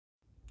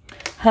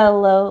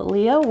Hello,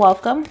 Leo.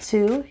 Welcome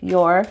to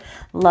your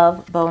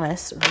love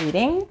bonus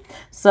reading.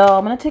 So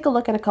I'm going to take a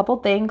look at a couple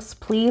things.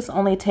 Please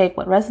only take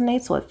what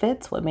resonates, what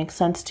fits, what makes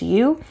sense to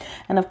you,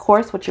 and of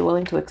course, what you're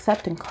willing to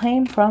accept and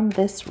claim from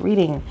this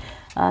reading.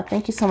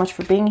 Thank you so much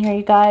for being here,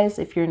 you guys.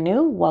 If you're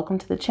new, welcome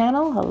to the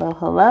channel. Hello,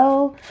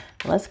 hello.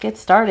 Let's get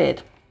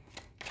started.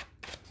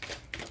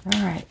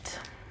 All right.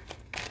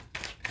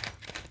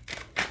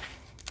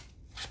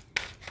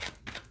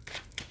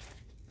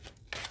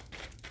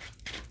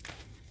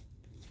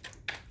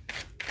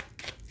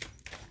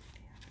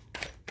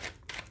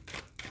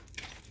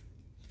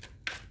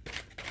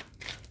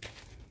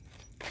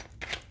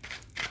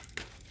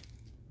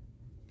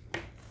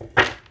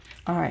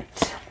 All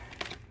right,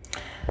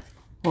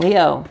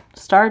 Leo,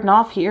 starting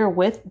off here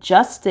with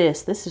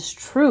justice. This is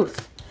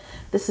truth.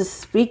 This is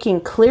speaking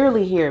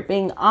clearly here,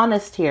 being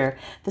honest here.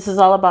 This is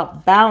all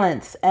about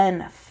balance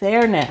and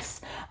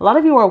fairness. A lot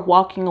of you are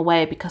walking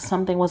away because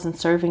something wasn't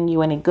serving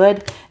you any good.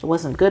 It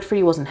wasn't good for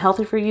you, wasn't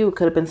healthy for you. It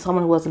could have been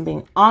someone who wasn't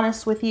being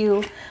honest with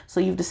you. So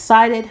you've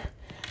decided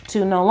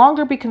to no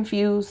longer be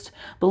confused.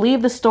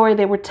 Believe the story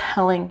they were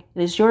telling.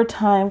 It is your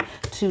time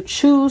to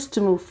choose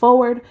to move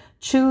forward,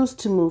 choose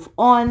to move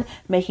on,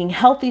 making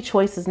healthy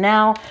choices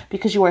now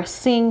because you are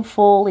seeing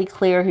fully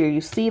clear here.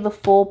 You see the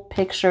full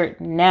picture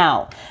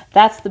now.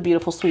 That's the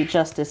beautiful, sweet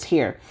justice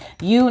here.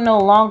 You no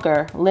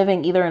longer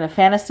living either in a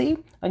fantasy,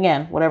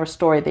 again, whatever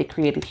story they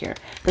created here.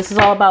 This is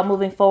all about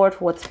moving forward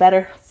for what's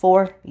better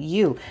for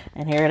you.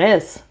 And here it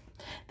is.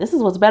 This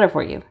is what's better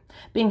for you.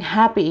 Being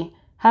happy,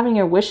 having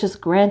your wishes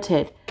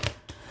granted,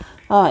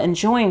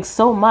 enjoying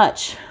so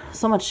much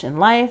in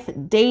life,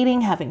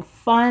 dating, having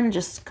fun,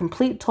 just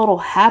complete total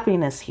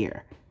happiness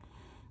here,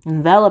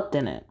 enveloped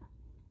in it.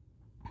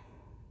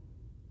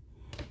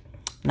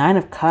 Nine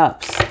of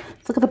Cups.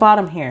 Let's look at the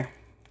bottom here.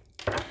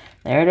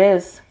 There it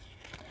is.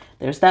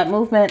 There's that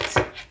movement,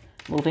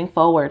 moving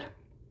forward.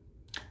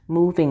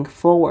 Moving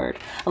forward.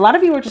 A lot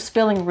of you are just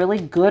feeling really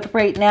good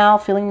right now,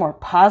 feeling more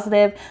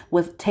positive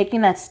with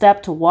taking that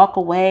step to walk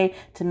away,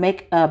 to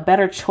make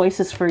better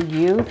choices for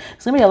you.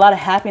 There's gonna be a lot of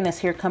happiness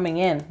here coming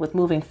in with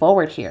moving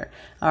forward here.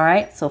 All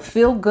right, so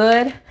feel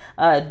good,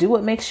 do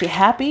what makes you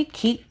happy,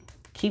 keep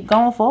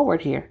going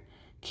forward here.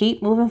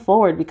 Keep moving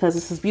forward because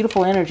this is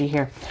beautiful energy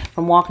here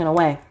from walking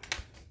away.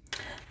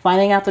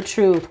 Finding out the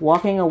truth,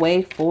 walking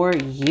away for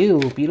you.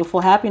 Beautiful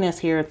happiness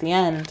here at the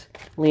end,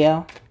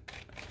 Leo.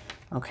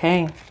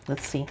 Okay,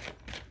 let's see.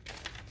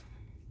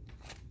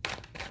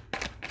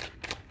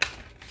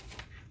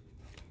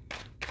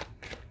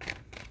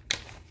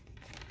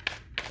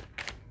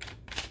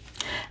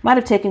 Might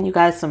have taken you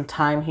guys some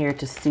time here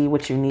to see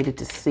what you needed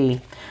to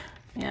see.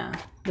 Yeah,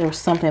 there was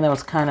something that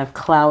was kind of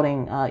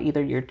clouding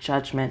either your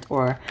judgment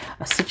or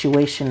a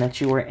situation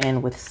that you were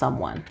in with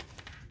someone.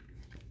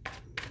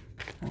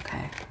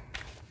 Okay.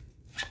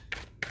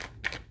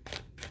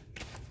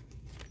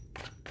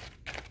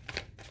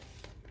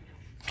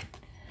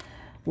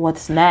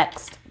 What's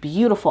next?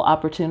 Beautiful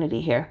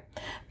opportunity here.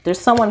 There's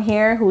someone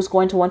here who's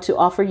going to want to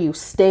offer you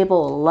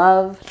stable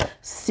love,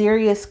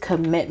 serious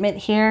commitment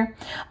here.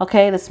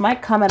 Okay, this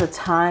might come at a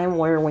time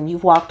where when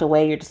you've walked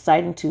away, you're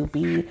deciding to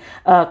be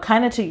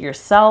kind of to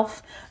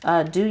yourself,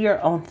 do your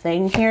own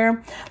thing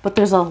here. But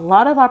there's a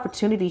lot of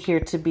opportunity here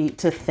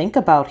to think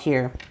about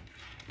here.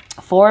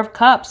 Four of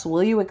Cups,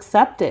 will you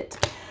accept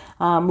it?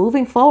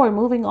 Moving forward,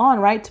 moving on,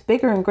 right, to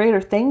bigger and greater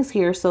things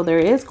here. So there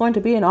is going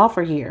to be an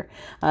offer here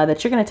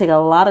that you're going to take a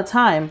lot of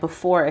time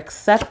before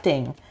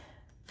accepting.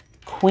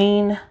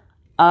 Queen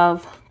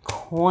of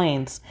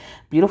Coins.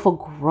 Beautiful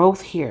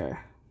growth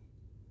here.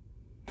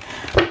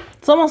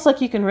 It's almost like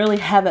you can really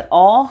have it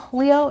all,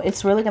 Leo.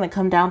 It's really going to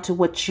come down to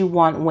what you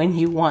want when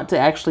you want to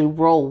actually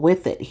roll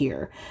with it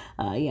here.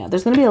 Yeah,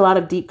 there's going to be a lot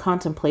of deep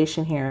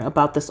contemplation here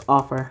about this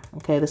offer.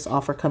 Okay, this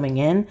offer coming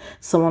in.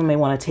 Someone may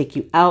want to take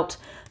you out.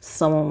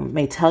 Someone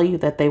may tell you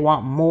that they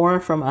want more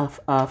from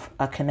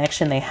a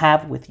connection they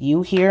have with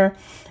you here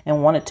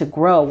and want it to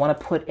grow, want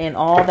to put in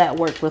all that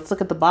work. Let's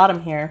look at the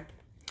bottom here.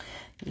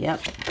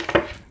 Yep.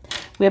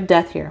 We have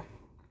Death here.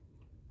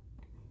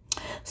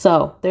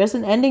 So there's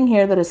an ending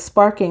here that is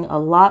sparking a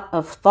lot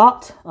of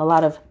thought, a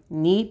lot of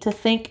need to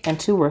think and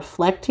to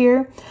reflect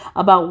here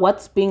about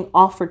what's being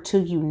offered to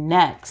you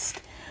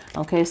next.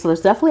 Okay, so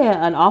there's definitely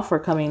an offer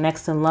coming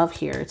next in love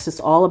here. It's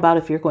just all about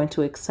if you're going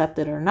to accept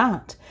it or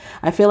not.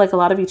 I feel like a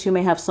lot of you too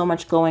may have so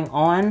much going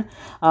on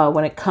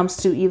when it comes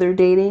to either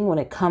dating, when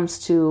it comes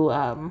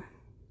to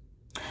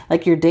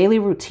like your daily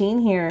routine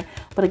here.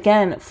 But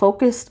again,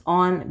 focused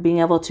on being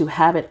able to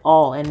have it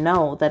all and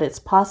know that it's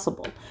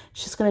possible.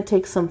 It's just going to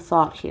take some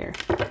thought here.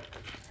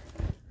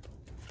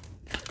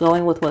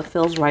 Going with what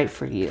feels right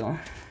for you.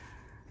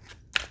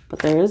 But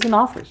there is an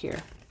offer here.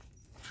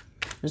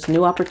 There's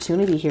new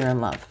opportunity here in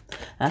love.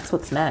 That's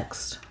what's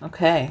next.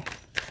 Okay.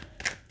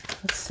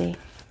 Let's see.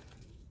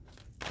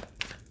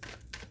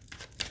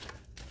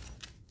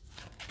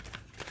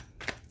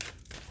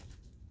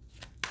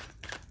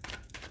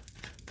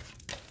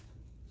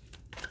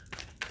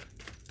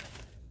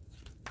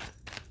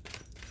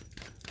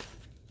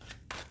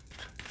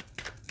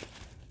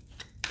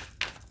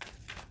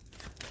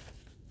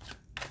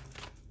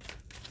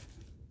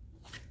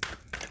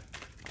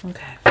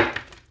 Okay.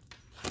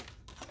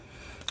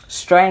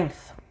 Strength.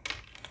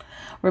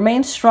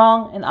 Remain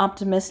strong and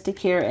optimistic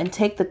here and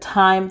take the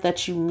time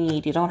that you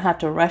need. You don't have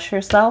to rush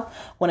yourself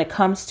when it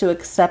comes to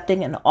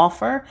accepting an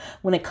offer,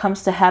 when it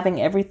comes to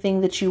having everything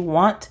that you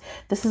want.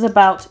 This is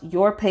about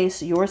your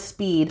pace, your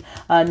speed,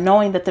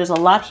 knowing that there's a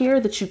lot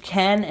here that you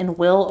can and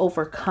will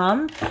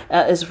overcome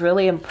is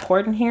really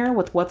important here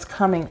with what's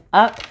coming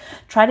up.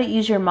 Try to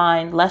ease your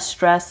mind, less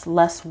stress,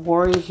 less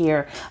worry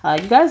here.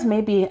 You guys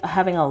may be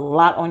having a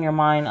lot on your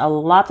mind, a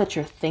lot that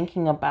you're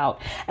thinking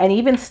about. And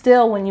even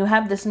still, when you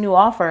have this new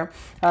offer,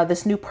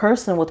 this new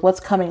person with what's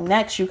coming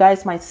next, you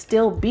guys might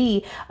still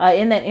be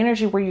in that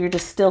energy where you're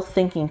just still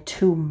thinking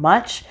too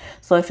much.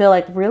 So I feel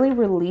like really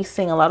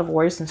releasing a lot of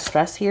worries and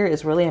stress here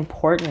is really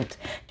important.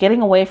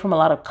 Getting away from a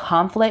lot of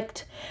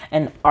conflict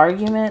and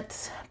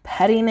arguments,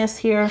 pettiness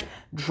here,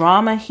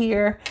 drama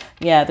here.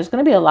 Yeah, there's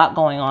going to be a lot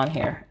going on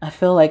here. I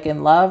feel like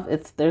in love,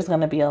 there's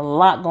going to be a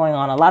lot going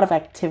on, a lot of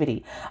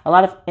activity, a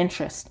lot of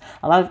interest,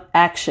 a lot of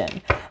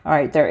action. All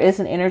right, there is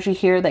an energy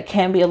here that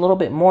can be a little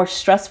bit more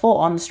stressful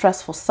on the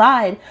stressful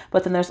side,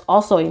 but then there's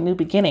also a new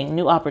beginning,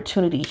 new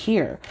opportunity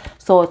here.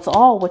 So it's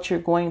all what you're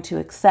going to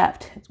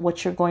accept,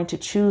 what you're going to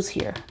choose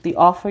here, the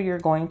offer you're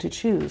going to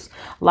choose.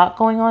 A lot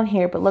going on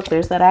here, but look,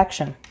 there's that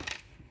action.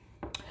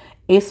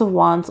 Ace of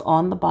Wands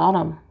on the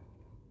bottom.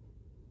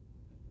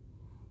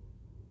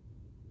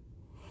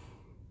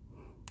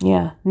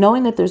 Yeah,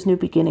 knowing that there's new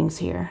beginnings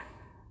here,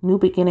 new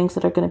beginnings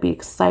that are going to be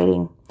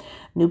exciting,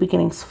 new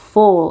beginnings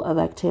full of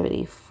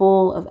activity,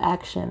 full of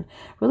action,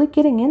 really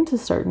getting into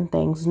certain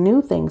things,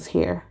 new things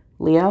here,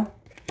 Leo,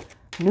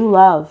 new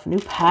love, new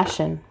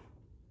passion.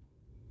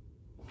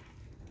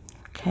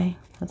 Okay,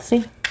 let's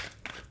see.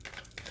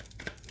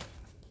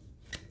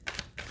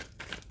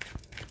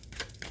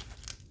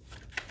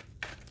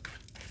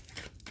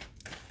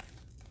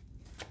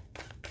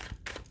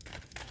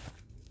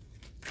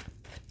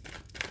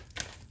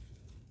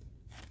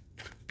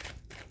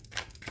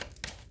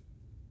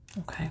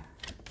 Okay.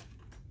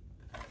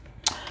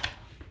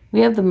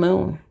 We have the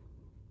Moon.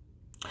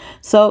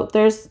 So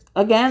there's,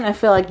 again, I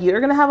feel like you're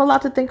going to have a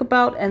lot to think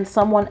about and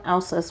someone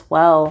else as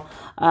well.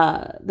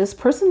 This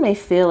person may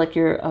feel like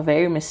you're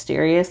very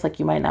mysterious, like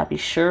you might not be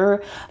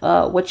sure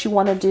what you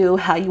want to do,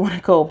 how you want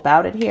to go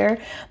about it here.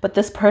 But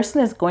this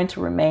person is going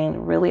to remain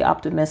really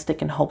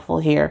optimistic and hopeful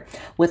here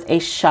with a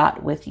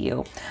shot with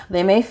you.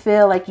 They may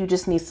feel like you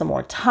just need some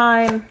more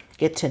time,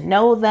 get to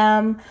know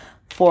them.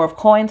 Four of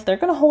Coins, they're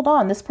going to hold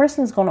on. This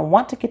person is going to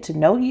want to get to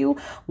know you,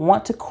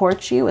 want to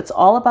court you. It's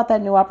all about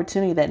that new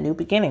opportunity, that new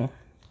beginning.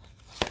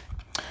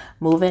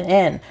 Moving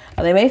in.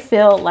 They may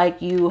feel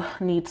like you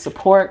need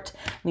support,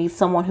 need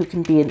someone who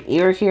can be an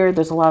ear here.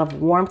 There's a lot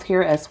of warmth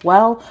here as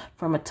well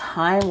from a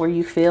time where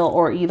you feel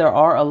or either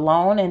are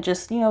alone and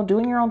just, you know,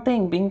 doing your own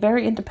thing, being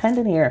very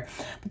independent here.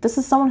 But this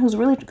is someone who's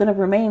really going to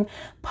remain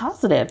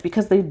positive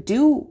because they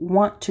do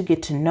want to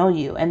get to know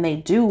you and they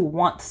do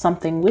want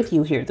something with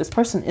you here. This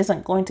person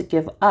isn't going to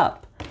give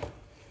up.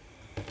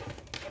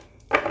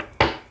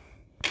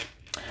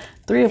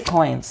 Three of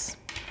Coins.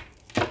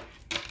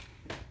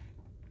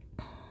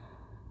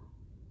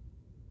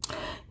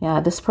 Yeah,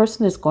 this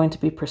person is going to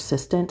be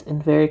persistent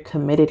and very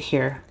committed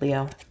here,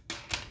 Leo.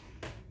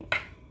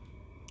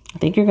 I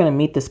think you're going to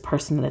meet this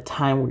person at a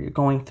time where you're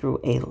going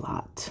through a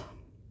lot.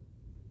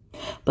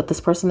 But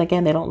this person,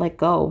 again, they don't let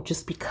go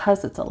just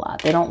because it's a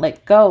lot. They don't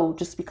let go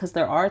just because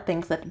there are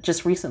things that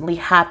just recently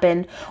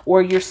happened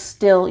or you're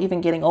still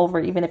even getting over,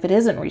 even if it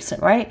isn't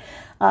recent, right?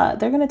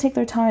 They're going to take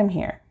their time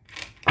here.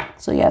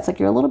 So yeah, it's like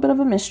you're a little bit of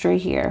a mystery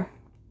here,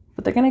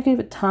 but they're going to give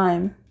it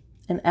time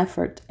and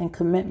effort and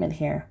commitment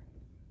here.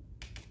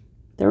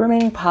 They're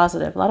remaining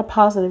positive. A lot of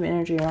positive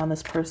energy around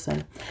this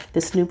person.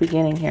 This new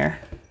beginning here.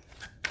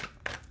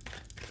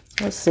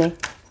 Let's see.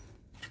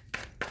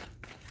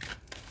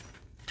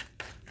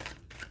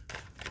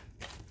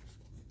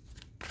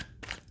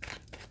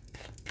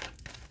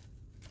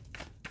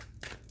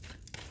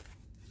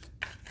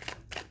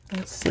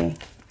 Let's see.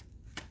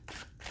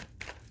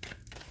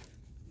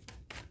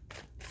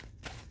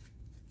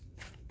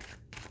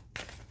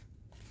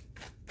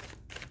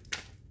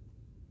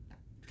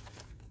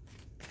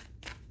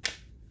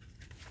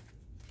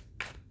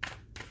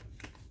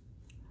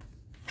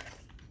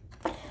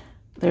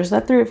 There's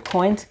that Three of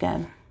Coins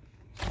again.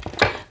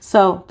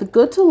 So the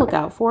good to look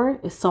out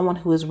for is someone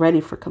who is ready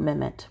for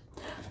commitment.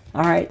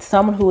 All right.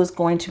 Someone who is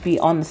going to be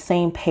on the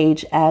same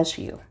page as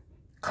you.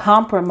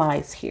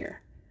 Compromise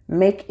here.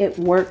 Make it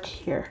work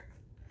here.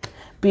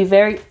 Be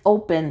very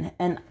open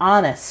and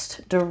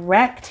honest,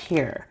 direct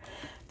here.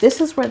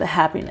 This is where the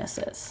happiness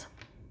is.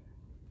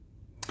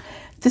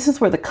 This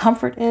is where the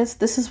comfort is.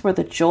 This is where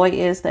the joy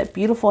is, that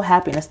beautiful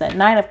happiness, that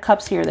Nine of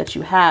Cups here that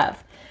you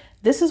have.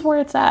 This is where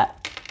it's at.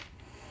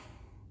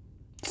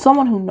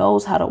 Someone who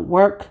knows how to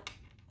work,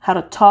 how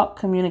to talk,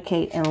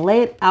 communicate, and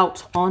lay it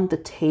out on the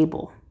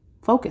table.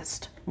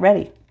 Focused,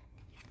 ready.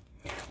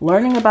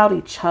 Learning about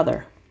each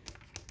other.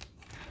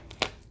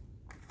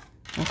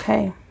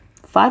 Okay,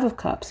 Five of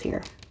Cups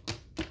here.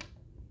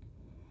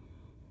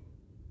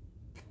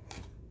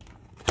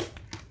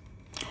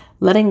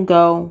 Letting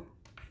go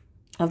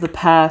of the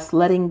past,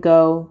 letting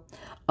go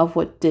of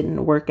what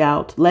didn't work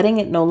out, letting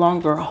it no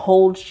longer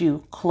hold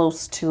you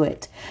close to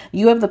it.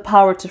 You have the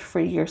power to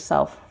free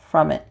yourself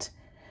from it.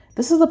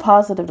 This is the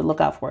positive to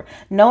look out for.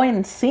 Knowing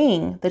and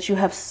seeing that you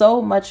have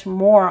so much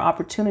more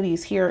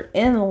opportunities here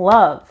in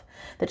love,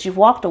 that you've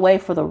walked away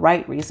for the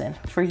right reason,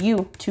 for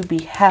you to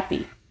be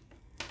happy.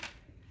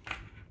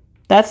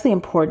 That's the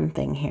important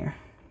thing here.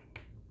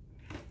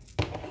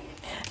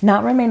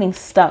 Not remaining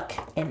stuck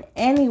in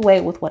any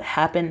way with what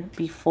happened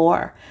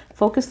before.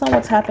 Focus on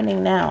what's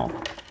happening now.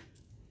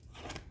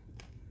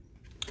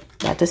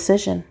 That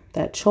decision,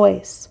 that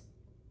choice.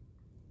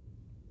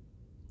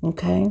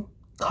 Okay?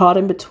 Caught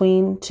in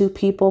between two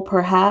people,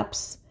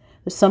 perhaps.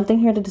 There's something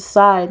here to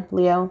decide,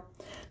 Leo.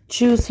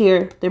 Choose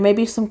here. There may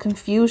be some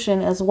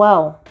confusion as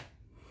well,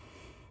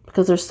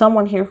 because there's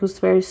someone here who's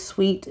very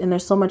sweet and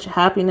there's so much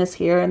happiness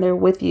here and they're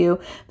with you.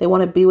 They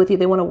want to be with you.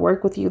 They want to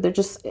work with you. They're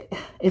just,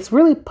 it's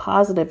really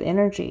positive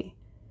energy.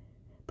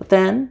 But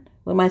then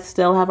we might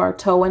still have our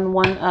toe in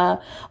one,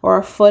 or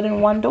our foot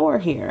in one door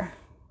here,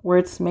 where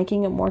it's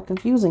making it more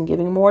confusing,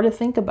 giving more to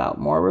think about,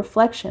 more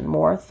reflection,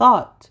 more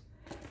thought.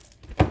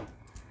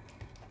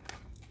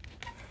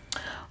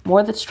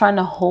 More that's trying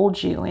to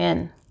hold you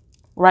in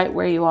right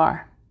where you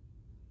are.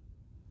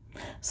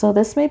 So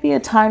this may be a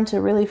time to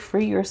really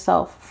free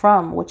yourself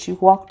from what you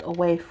walked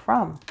away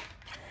from.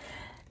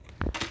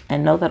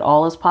 And know that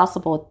all is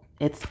possible.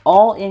 It's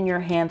all in your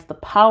hands. The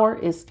power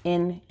is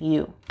in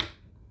you.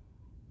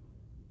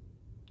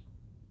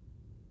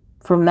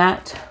 From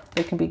that,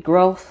 there can be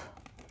growth,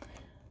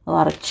 a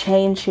lot of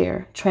change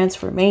here,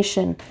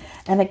 transformation,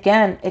 and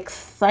again,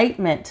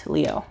 excitement,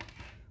 Leo.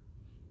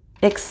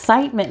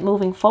 Excitement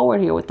moving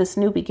forward here with this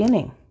new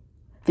beginning.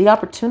 The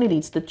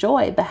opportunities, the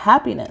joy, the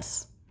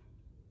happiness.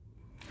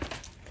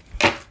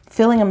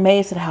 Feeling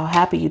amazed at how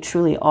happy you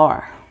truly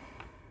are.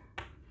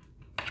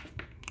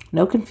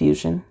 No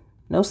confusion,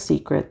 no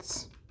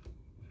secrets.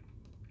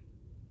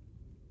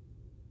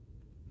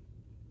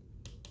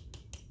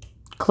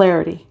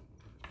 Clarity.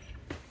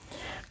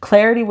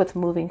 Clarity with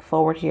moving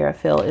forward here, I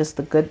feel, is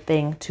the good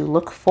thing to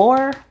look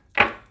for,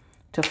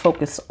 to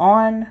focus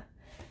on,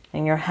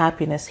 and your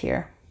happiness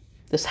here.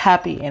 This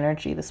happy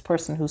energy, this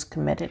person who's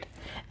committed,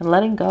 and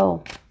letting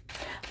go.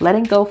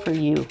 Letting go for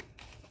you.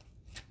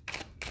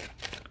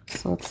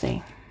 So let's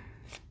see.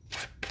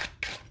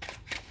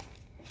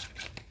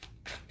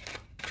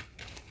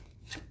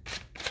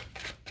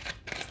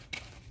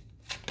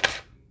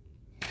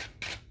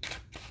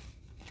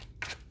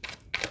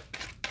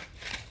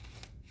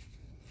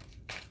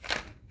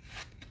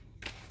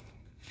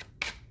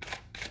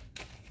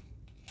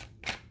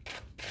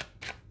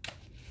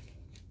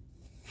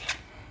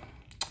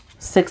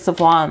 Six of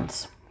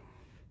Wands.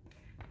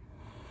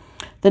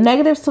 The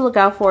negatives to look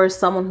out for is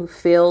someone who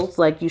feels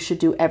like you should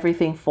do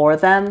everything for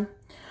them.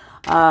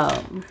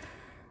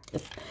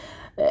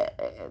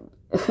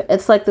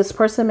 It's like this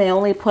person may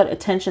only put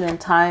attention and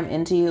time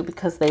into you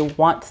because they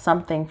want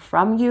something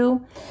from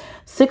you.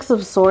 Six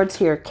of Swords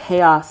here,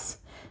 chaos.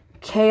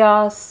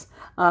 Chaos,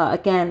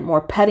 again,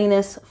 more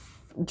pettiness,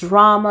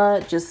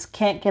 drama, just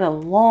can't get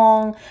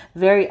along.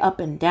 Very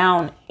up and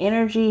down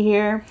energy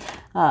here.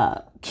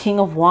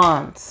 King of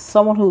Wands,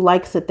 someone who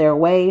likes it their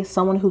way,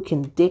 someone who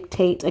can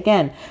dictate.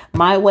 Again,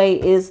 my way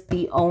is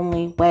the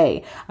only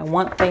way. I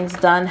want things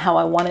done how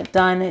I want it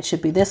done. It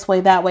should be this way,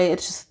 that way.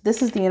 It's just,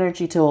 this is the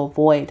energy to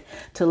avoid,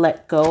 to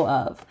let go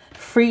of.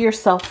 Free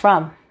yourself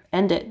from.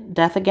 End it.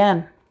 Death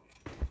again.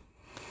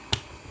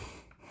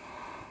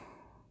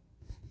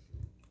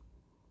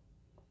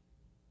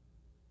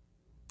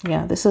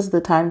 Yeah, this is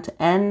the time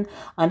to end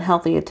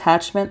unhealthy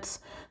attachments,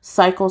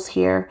 cycles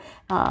here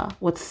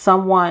with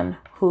someone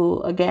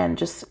who, again,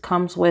 just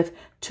comes with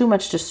too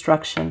much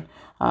destruction,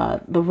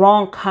 the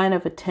wrong kind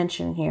of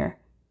attention here.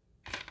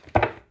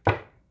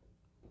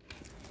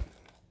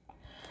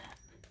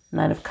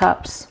 Knight of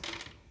Cups.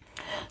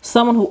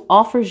 Someone who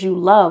offers you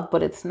love,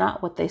 but it's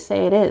not what they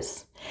say it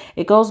is.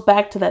 It goes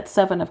back to that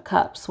Seven of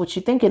Cups. What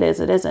you think it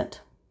is, it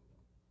isn't.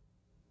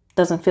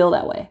 Doesn't feel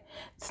that way.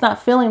 It's not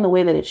feeling the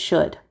way that it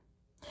should.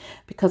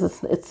 Because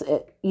it's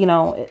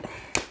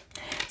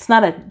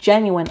not a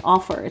genuine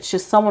offer. It's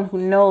just someone who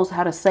knows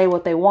how to say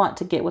what they want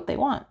to get what they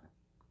want.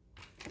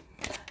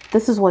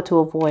 This is what to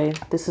avoid.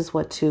 This is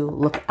what to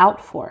look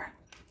out for.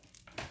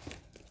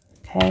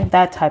 Okay,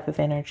 that type of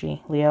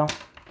energy, Leo.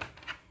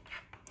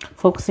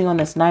 Focusing on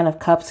this Nine of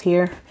Cups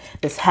here,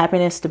 this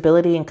happiness,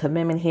 stability, and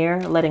commitment here,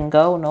 letting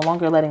go, no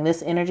longer letting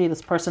this energy,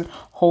 this person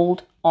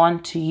hold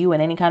on to you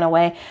in any kind of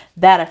way.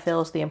 That, I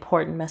feel, is the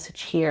important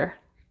message here.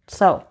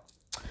 So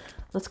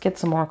let's get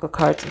some oracle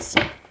cards and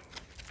see.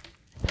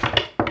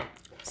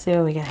 Let's see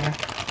what we got here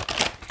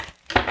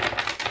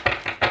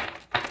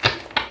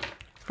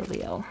for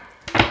Leo.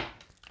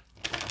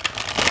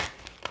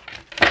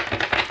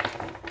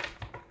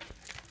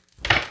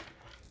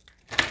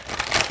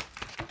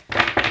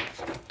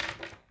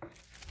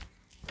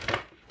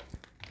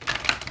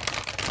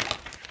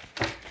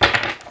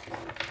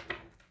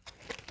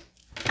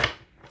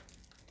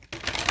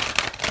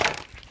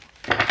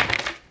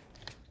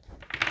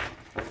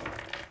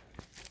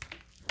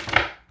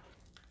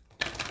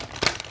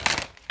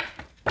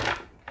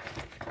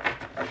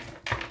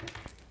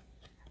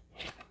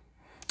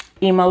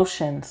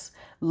 Emotions.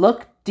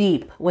 Look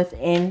deep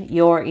within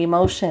your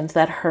emotions,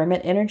 that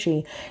hermit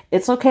energy.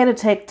 It's okay to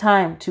take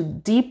time to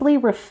deeply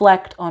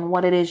reflect on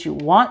what it is you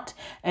want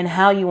and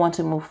how you want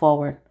to move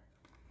forward,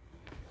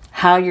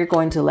 how you're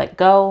going to let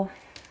go.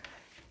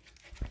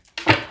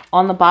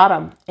 On the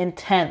bottom,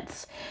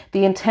 intense.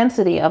 The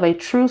intensity of a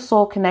true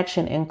soul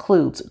connection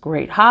includes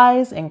great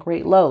highs and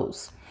great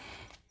lows.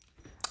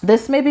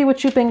 This may be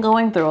what you've been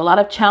going through. A lot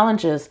of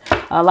challenges,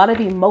 a lot of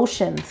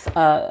emotions,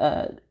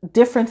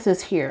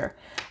 differences here.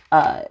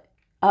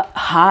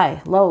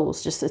 High,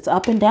 lows, just it's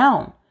up and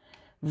down.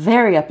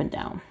 Very up and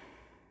down.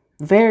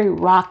 Very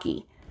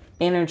rocky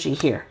energy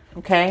here,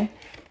 okay?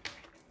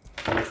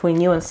 Between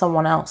you and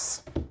someone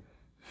else.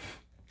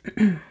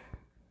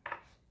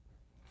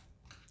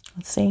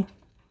 Let's see.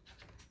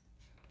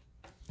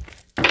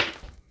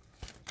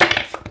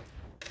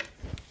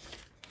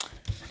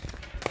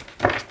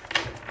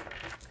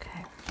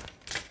 Okay.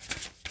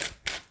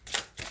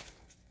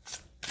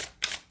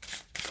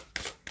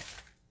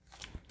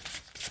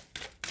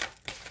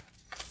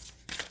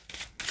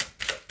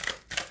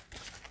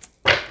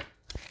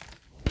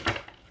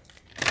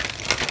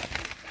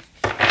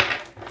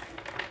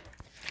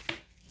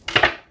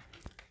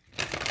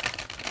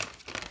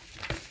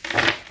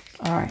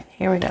 All right,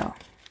 here we go.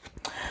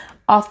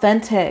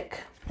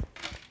 Authentic.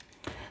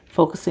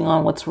 Focusing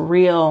on what's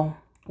real,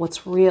 what's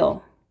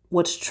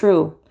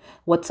true,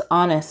 what's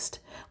honest,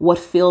 what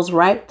feels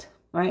right,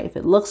 right? If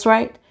it looks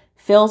right,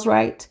 feels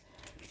right,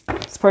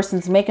 this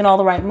person's making all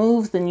the right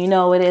moves, then you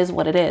know it is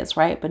what it is,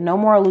 right? But no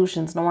more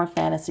illusions, no more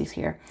fantasies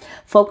here.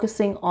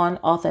 Focusing on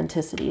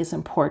authenticity is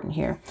important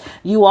here.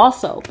 You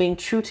also being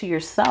true to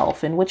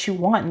yourself and what you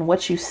want and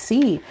what you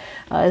see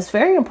is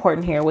very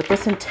important here with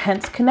this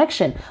intense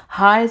connection.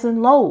 Highs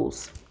and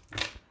lows,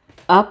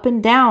 up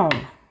and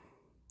down.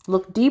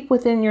 Look deep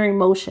within your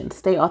emotions.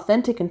 Stay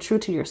authentic and true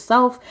to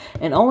yourself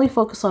and only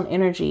focus on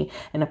energy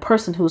and a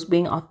person who's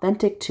being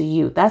authentic to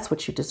you. That's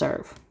what you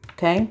deserve,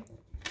 okay?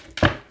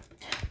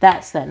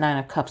 That's that 9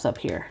 of Cups up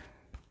here.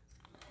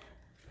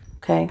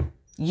 Okay.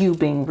 You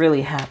being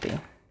really happy,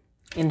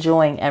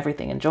 enjoying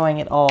everything, enjoying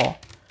it all.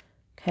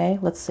 Okay.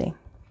 Let's see.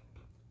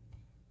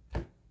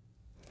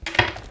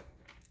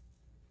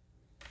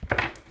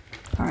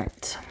 All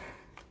right.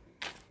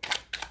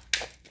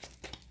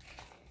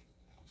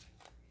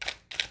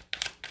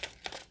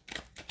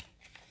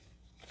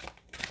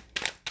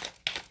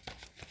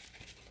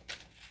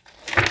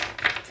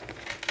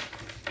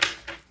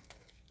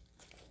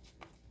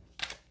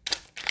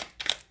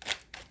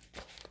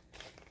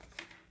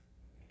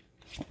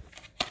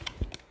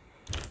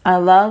 I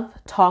love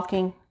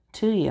talking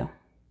to you.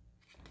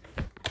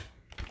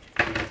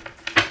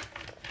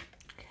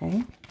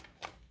 Okay.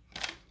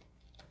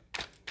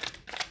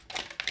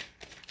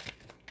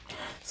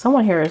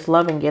 Someone here is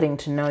loving getting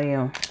to know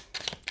you,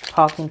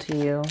 talking to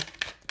you,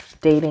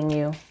 dating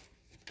you.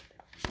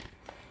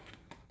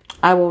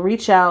 I will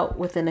reach out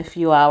within a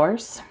few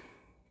hours.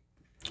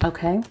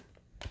 Okay.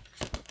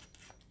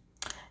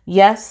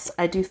 Yes,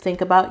 I do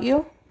think about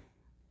you.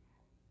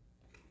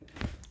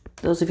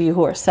 Those of you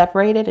who are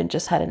separated and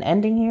just had an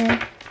ending here.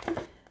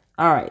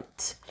 All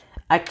right.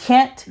 I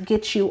can't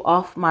get you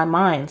off my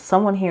mind.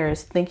 Someone here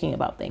is thinking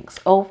about things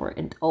over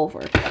and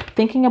over.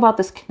 Thinking about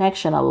this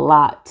connection a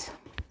lot.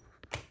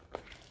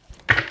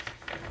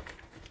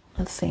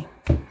 Let's see.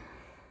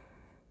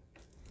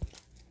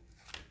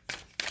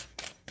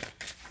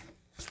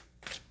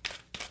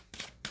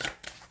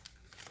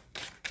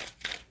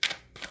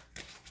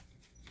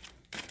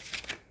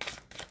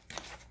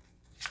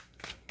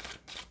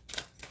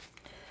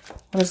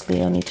 What does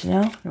Leo need to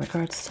know in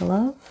regards to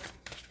love?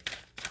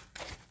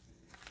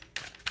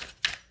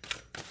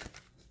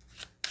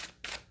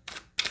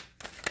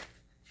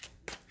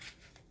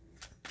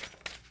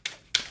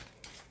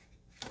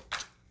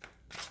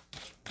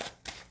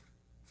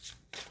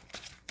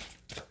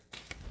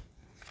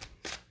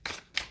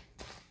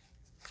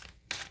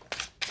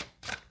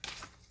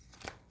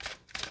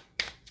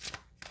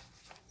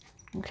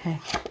 Okay.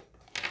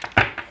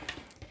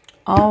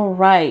 All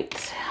right.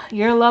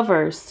 Your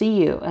lovers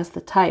see you as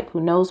the type who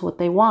knows what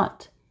they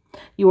want.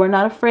 You are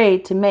not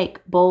afraid to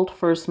make bold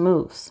first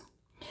moves.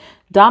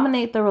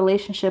 Dominate the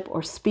relationship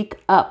or speak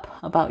up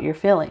about your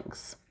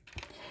feelings.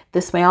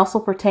 This may also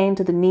pertain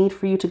to the need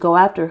for you to go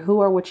after who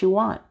or what you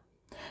want.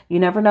 You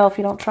never know if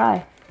you don't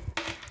try.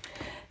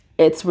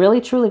 It's really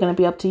truly going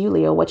to be up to you,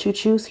 Leo, what you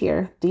choose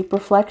here. Deep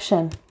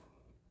reflection.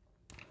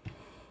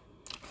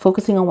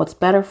 Focusing on what's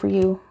better for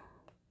you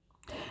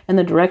and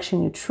the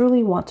direction you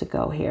truly want to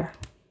go here.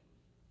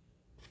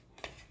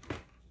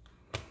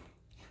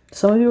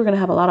 Some of you are going to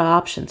have a lot of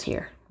options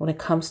here when it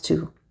comes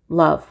to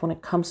love, when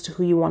it comes to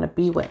who you want to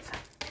be with.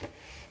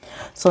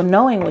 So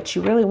knowing what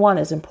you really want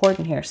is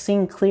important here.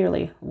 Seeing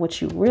clearly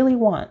what you really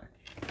want.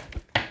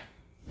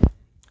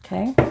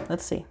 Okay,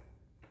 let's see.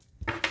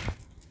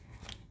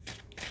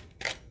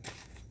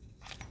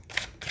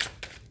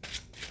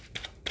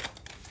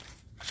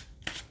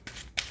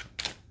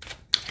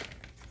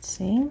 Let's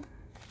see.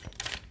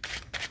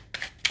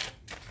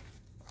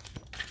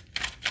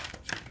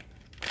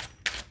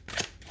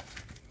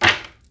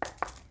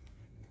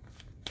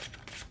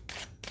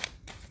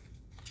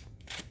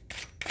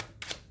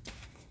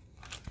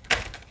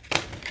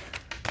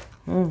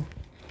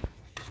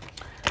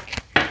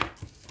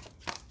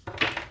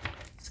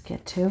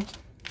 Two.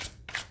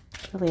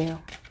 Leo.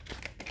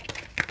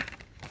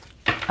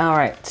 All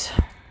right.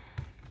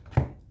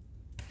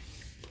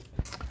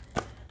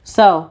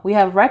 So we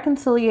have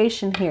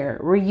reconciliation here,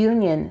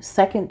 reunion,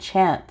 second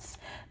chance,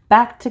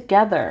 back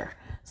together.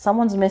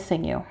 Someone's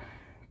missing you.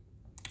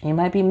 You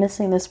might be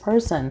missing this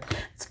person.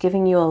 It's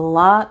giving you a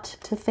lot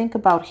to think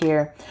about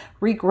here.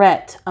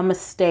 Regret, a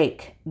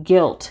mistake,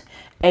 guilt,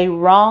 a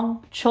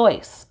wrong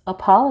choice,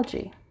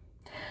 apology.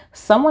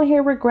 Someone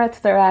here regrets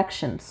their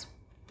actions.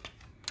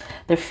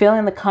 They're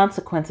feeling the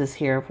consequences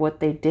here of what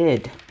they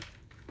did.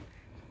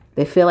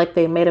 They feel like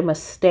they made a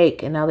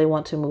mistake and now they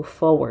want to move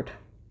forward.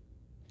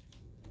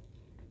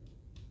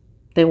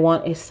 They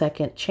want a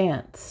second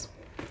chance.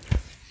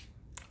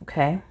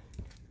 Okay.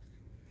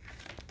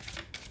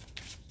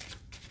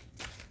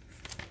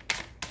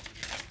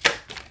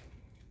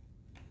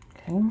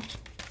 Okay.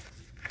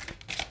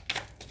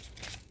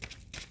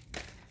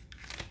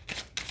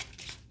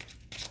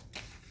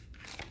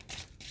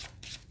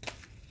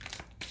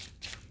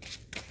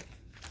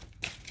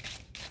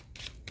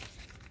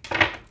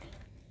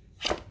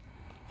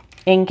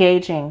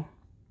 Engaging.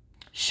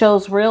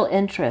 Shows real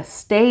interest,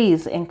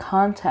 stays in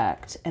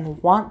contact,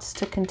 and wants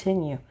to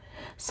continue.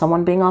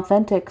 Someone being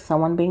authentic,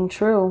 someone being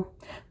true,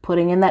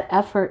 putting in that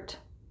effort.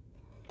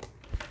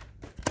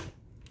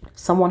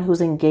 Someone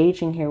who's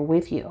engaging here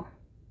with you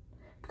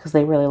because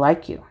they really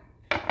like you.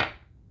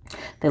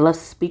 They love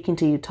speaking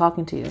to you,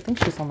 talking to you. I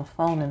think she's on the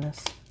phone in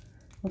this.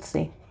 Let's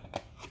see.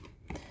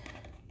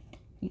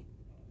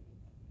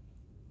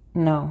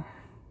 No.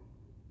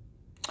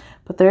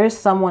 But there is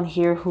someone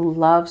here who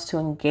loves to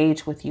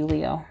engage with you,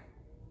 Leo.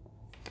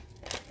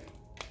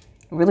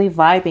 Really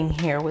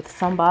vibing here with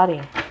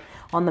somebody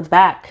on the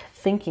back,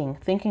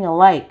 thinking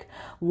alike,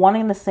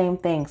 wanting the same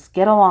things,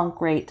 get along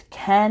great,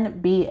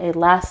 can be a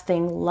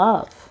lasting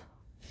love.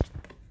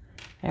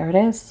 There it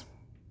is.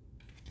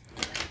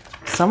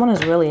 Someone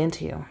is really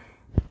into you.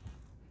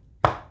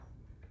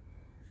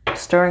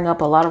 Stirring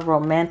up a lot of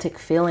romantic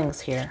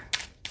feelings here.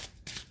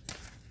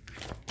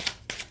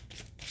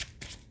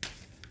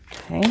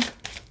 Okay.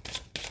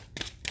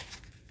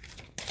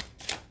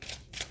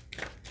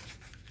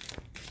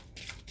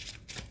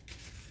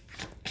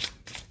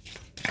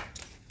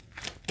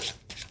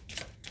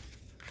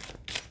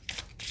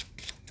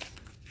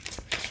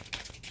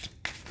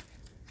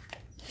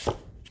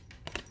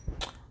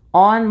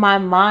 On my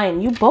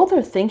mind, you both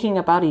are thinking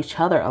about each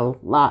other a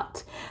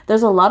lot.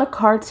 There's a lot of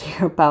cards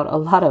here about a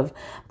lot of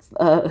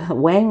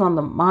weighing on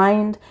the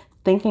mind,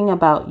 thinking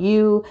about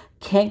you,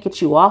 can't get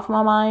you off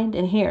my mind.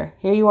 And here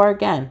you are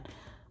again.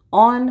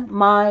 On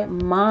my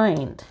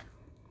mind.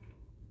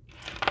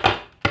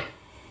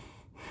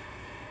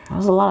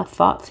 There's a lot of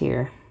thoughts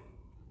here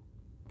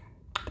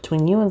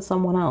between you and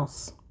someone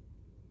else.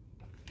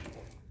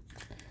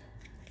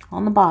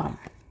 On the bottom.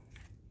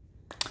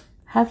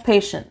 Have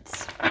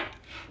patience.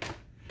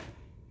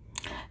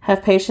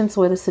 Have patience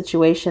with a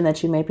situation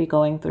that you may be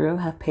going through.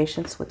 Have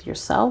patience with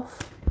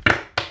yourself.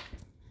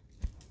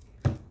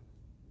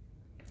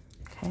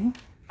 Okay.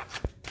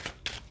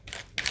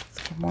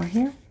 Let's get more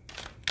here.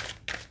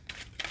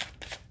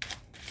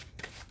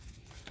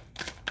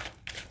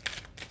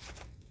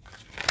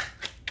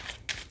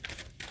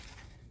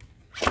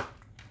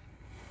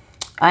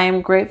 I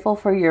am grateful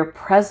for your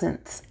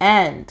presence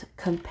and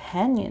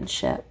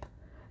companionship.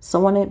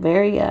 Someone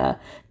very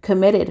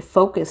committed,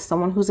 focused,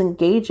 someone who's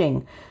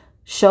engaging,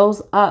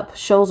 shows up,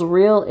 shows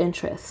real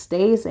interest,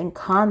 stays in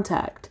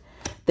contact.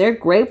 They're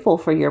grateful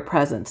for your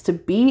presence, to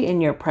be in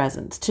your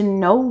presence, to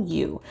know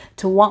you,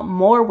 to want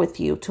more with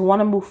you, to want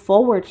to move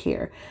forward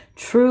here.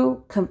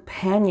 True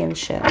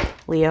companionship,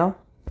 Leo.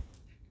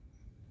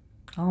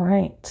 All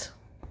right.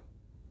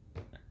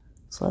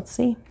 So let's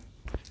see.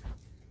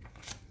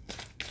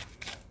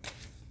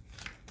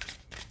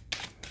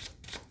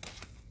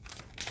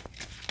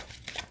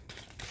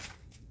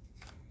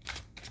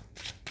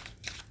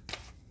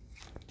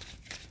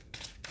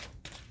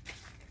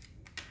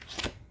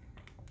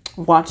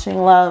 Watching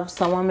love.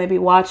 Someone may be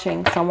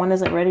watching. Someone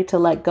isn't ready to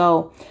let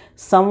go.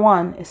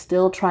 Someone is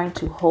still trying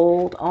to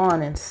hold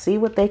on and see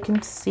what they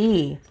can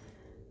see.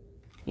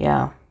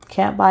 Yeah.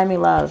 Can't buy me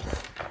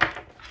love.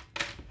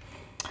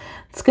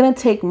 It's going to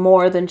take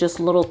more than just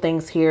little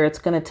things here. It's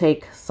going to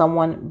take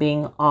someone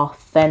being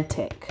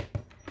authentic.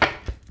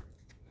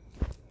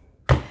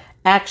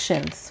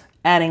 Actions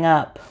adding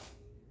up.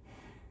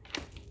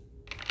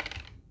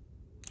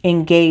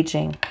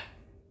 Engaging.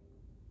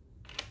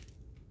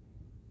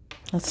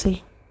 Let's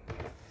see.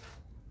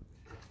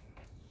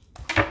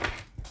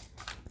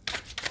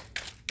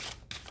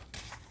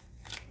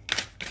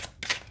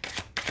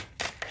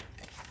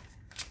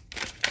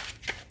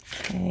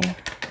 Okay.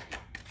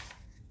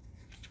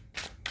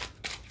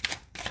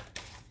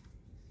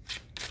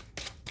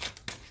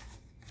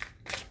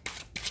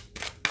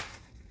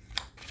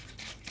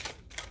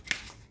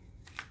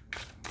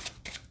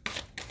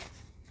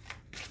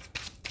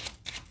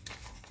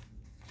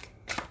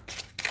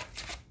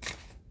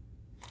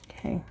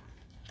 Okay.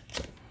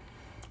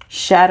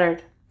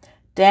 Shattered,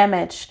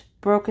 damaged,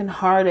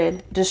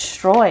 brokenhearted,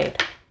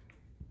 destroyed.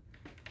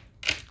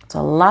 It's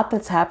a lot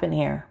that's happened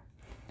here.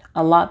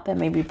 A lot that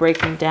may be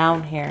breaking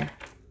down here.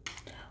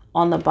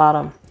 On the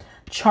bottom.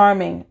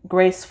 Charming,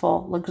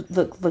 graceful. Look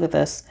at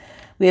this.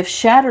 We have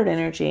shattered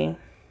energy.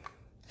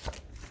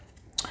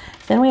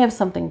 Then we have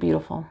something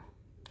beautiful.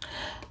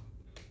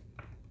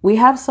 We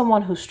have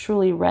someone who's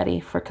truly ready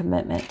for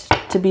commitment,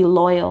 to be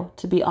loyal,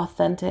 to be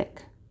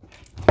authentic.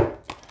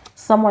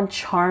 Someone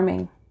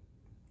charming,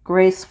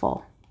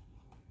 graceful,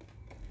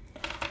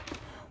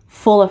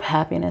 full of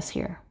happiness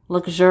here,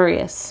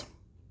 luxurious.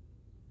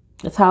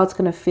 That's how it's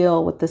going to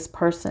feel with this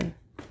person,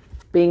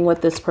 being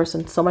with this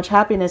person. So much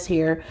happiness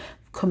here,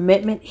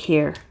 commitment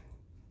here.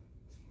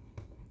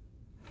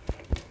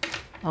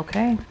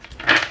 Okay.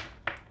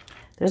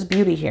 There's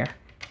beauty here.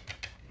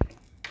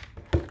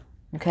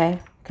 Okay.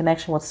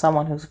 Connection with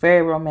someone who's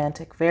very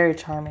romantic, very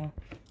charming.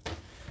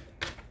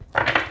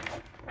 Let's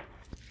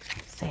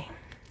see.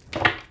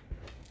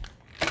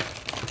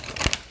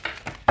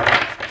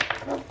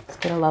 Let's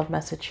get a love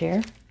message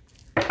here.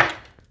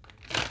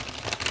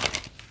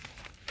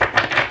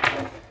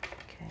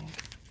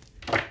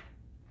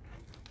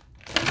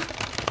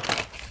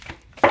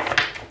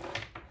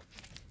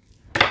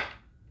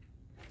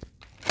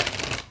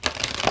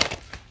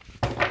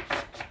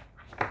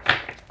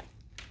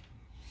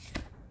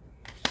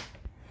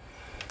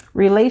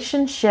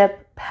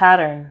 Relationship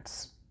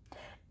patterns.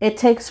 It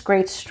takes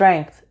great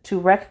strength to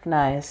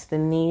recognize the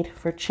need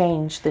for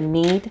change, the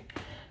need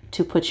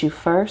to put you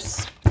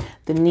first,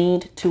 the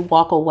need to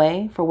walk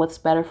away for what's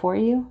better for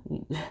you.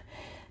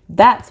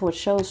 That's what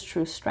shows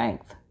true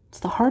strength.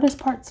 It's the hardest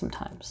part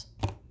sometimes.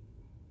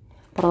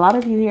 But a lot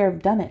of you here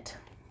have done it.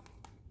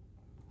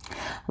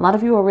 A lot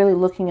of you are really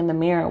looking in the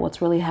mirror at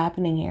what's really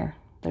happening here.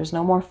 There's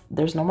no more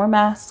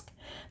mask.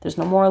 There's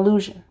no more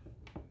illusion.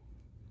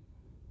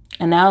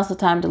 And now's the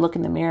time to look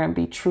in the mirror and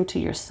be true to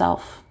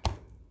yourself.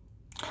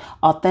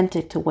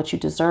 Authentic to what you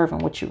deserve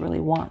and what you really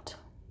want.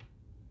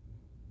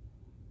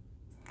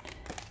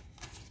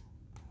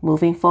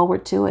 Moving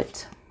forward to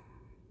it.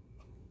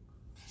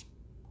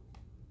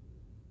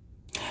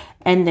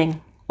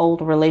 Ending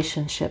old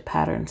relationship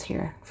patterns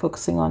here.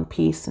 Focusing on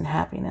peace and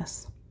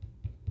happiness.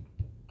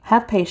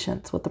 Have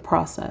patience with the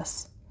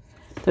process.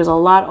 There's a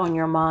lot on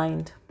your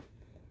mind.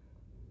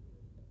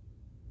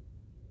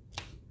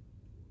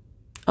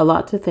 A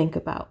lot to think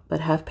about, but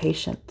have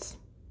patience.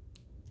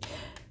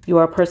 You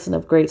are a person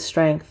of great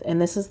strength,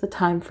 and this is the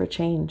time for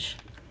change.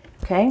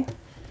 Okay?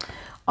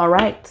 All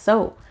right.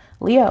 So,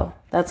 Leo,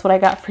 that's what I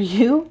got for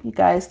you. You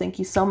guys, thank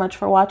you so much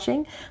for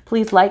watching.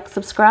 Please like,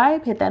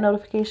 subscribe, hit that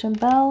notification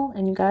bell,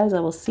 and you guys, I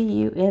will see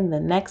you in the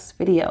next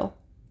video.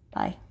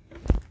 Bye.